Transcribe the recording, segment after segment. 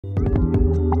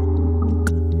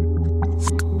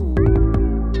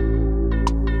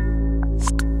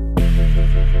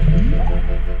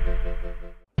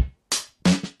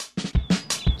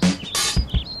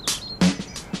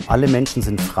Alle Menschen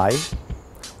sind frei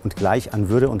und gleich an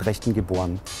Würde und Rechten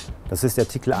geboren. Das ist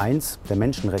Artikel 1 der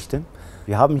Menschenrechte.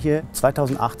 Wir haben hier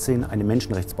 2018 einen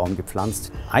Menschenrechtsbaum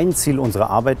gepflanzt. Ein Ziel unserer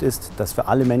Arbeit ist, dass für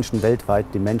alle Menschen weltweit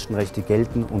die Menschenrechte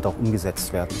gelten und auch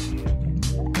umgesetzt werden.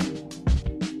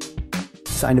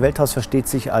 Das EineWeltHaus versteht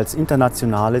sich als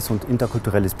internationales und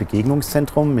interkulturelles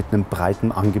Begegnungszentrum mit einem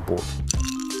breiten Angebot.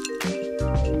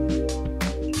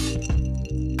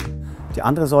 Die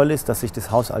andere Säule ist, dass sich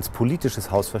das Haus als politisches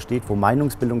Haus versteht, wo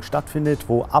Meinungsbildung stattfindet,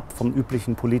 wo ab vom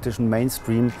üblichen politischen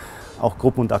Mainstream auch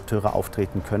Gruppen und Akteure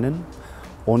auftreten können.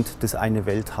 Und das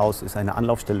EineWeltHaus ist eine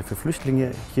Anlaufstelle für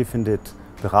Flüchtlinge. Hier findet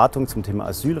Beratung zum Thema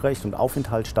Asylrecht und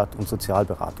Aufenthalt statt und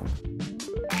Sozialberatung.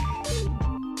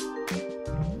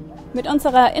 Mit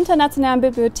unserer internationalen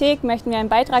Bibliothek möchten wir einen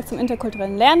Beitrag zum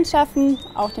interkulturellen Lernen schaffen,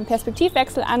 auch den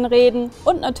Perspektivwechsel anregen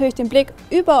und natürlich den Blick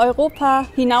über Europa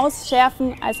hinaus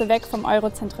schärfen, also weg vom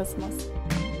Eurozentrismus.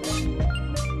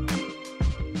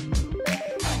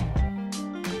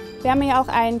 Wir haben hier auch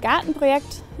ein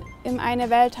Gartenprojekt im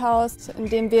EineWeltHaus, in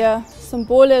dem wir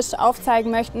symbolisch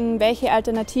aufzeigen möchten, welche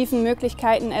alternativen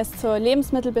Möglichkeiten es zur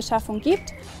Lebensmittelbeschaffung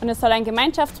gibt. Und es soll ein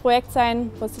Gemeinschaftsprojekt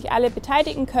sein, wo sich alle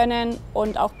beteiligen können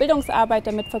und auch Bildungsarbeit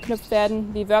damit verknüpft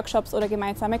werden, wie Workshops oder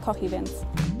gemeinsame Kochevents.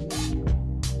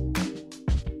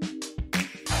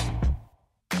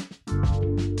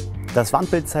 Das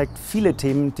Wandbild zeigt viele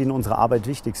Themen, die in unserer Arbeit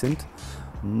wichtig sind.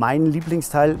 Mein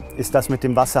Lieblingsteil ist das mit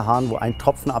dem Wasserhahn, wo ein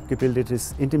Tropfen abgebildet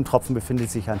ist. In dem Tropfen befindet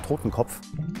sich ein Totenkopf.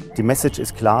 Die Message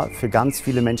ist klar, für ganz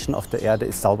viele Menschen auf der Erde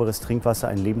ist sauberes Trinkwasser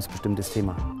ein lebensbestimmtes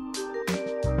Thema.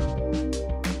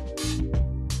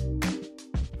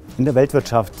 In der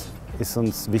Weltwirtschaft ist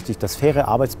uns wichtig, dass faire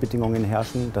Arbeitsbedingungen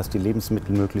herrschen, dass die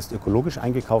Lebensmittel möglichst ökologisch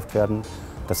eingekauft werden,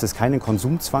 dass es keinen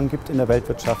Konsumzwang gibt in der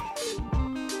Weltwirtschaft.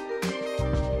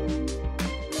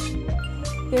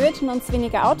 Wir wünschen uns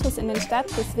weniger Autos in der Stadt,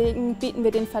 deswegen bieten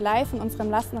wir den Verleih von unserem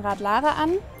Lastenrad Lara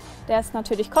an. Der ist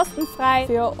natürlich kostenfrei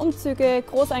für Umzüge,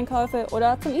 Großeinkäufe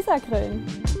oder zum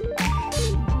Isargrillen.